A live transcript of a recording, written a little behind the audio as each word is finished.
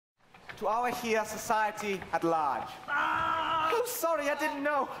to our here society at large. Oh, sorry, I didn't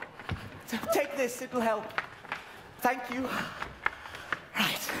know. Take this, it will help. Thank you.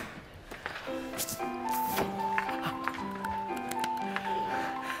 Right.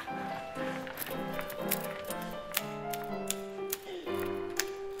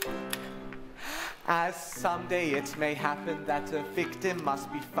 As someday it may happen that a victim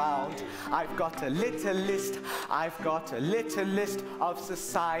must be found, I've got a little list of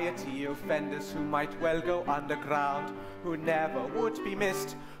society offenders who might well go underground, who never would be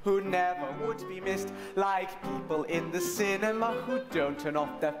missed, like people in the cinema who don't turn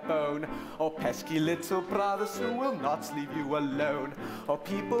off their phone, or pesky little brothers who will not leave you alone, or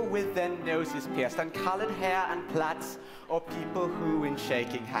people with their noses pierced and colored hair and plaits, or people who in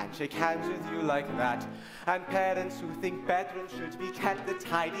shaking hands shake hands with you like that, and parents who think bedrooms should be kept the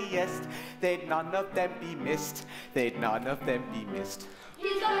tidiest. They'd none of them be missed, they'd none of them be missed.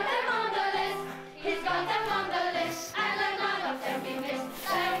 He's got them on the list, he's got them on the list, and let none of them be missed,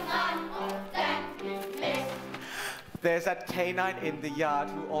 let none of them be missed. There's that canine in the yard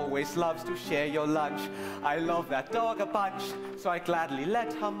who always loves to share your lunch. I love that dog a bunch, so I gladly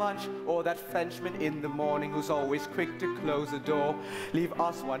let her munch. Or that Frenchman in the morning who's always quick to close the door. Leave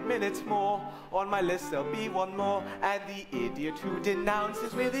us 1 minute more, on my list there'll be one more. And the idiot who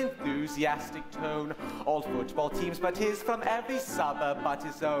denounces with enthusiastic tone all football teams but his from every suburb but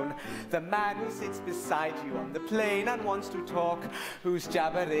his own. The man who sits beside you on the plane and wants to talk, whose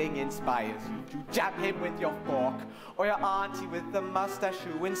jabbering inspires you to jab him with your fork. Or your auntie with the mustache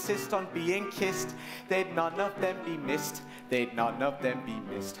who insists on being kissed. They'd none of them be missed, they'd none of them be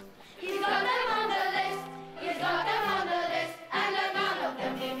missed. He's got them on the list, he's got them on the list, and let none of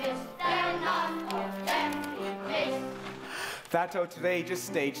them be missed, let none of them be missed. That outrageous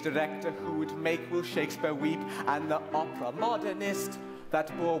stage director who would make Will Shakespeare weep, and the opera modernist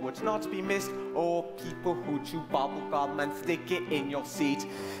that bore would not be missed, or people who chew bubblegum and stick it in your seat.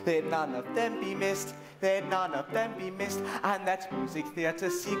 They'd none of them be missed, they'd none of them be missed. And that music theatre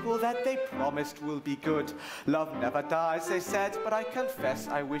sequel that they promised will be good. Love never dies, they said, but I confess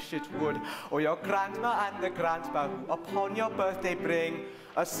I wish it would. Or your grandma and the grandpa who upon your birthday bring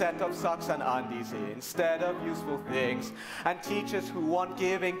a set of socks and undies instead of useful things. And teachers who on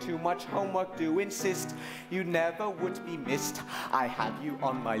giving too much homework do insist you never would be missed. I have you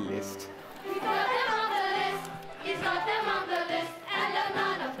on my list. He's got them on the list, he's got them on the list, and let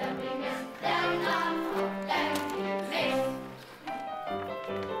none of them be missed, let none of them be missed.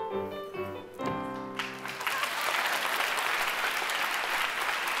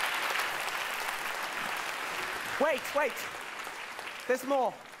 Wait, there's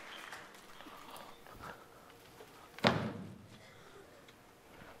more.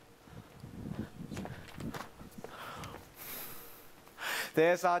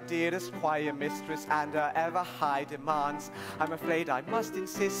 There's our dearest choir mistress and her ever high demands. I'm afraid I must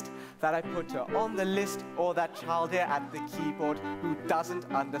insist that I put her on the list, or that child here at the keyboard who doesn't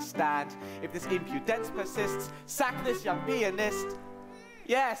understand. If this impudence persists, sack this young pianist.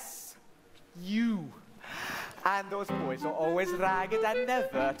 Yes, you. And those boys are always ragged and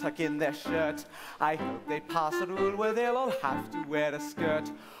never tuck in their shirt. I hope they pass a rule where they'll all have to wear a skirt.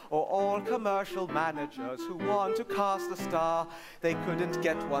 Or all commercial managers who want to cast a star, they couldn't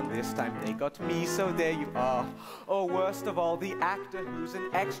get one this time, they got me, so there you are. Or worst of all, the actor who's an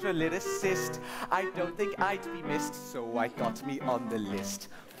extra lyricist. I don't think I'd be missed, so I got me on the list.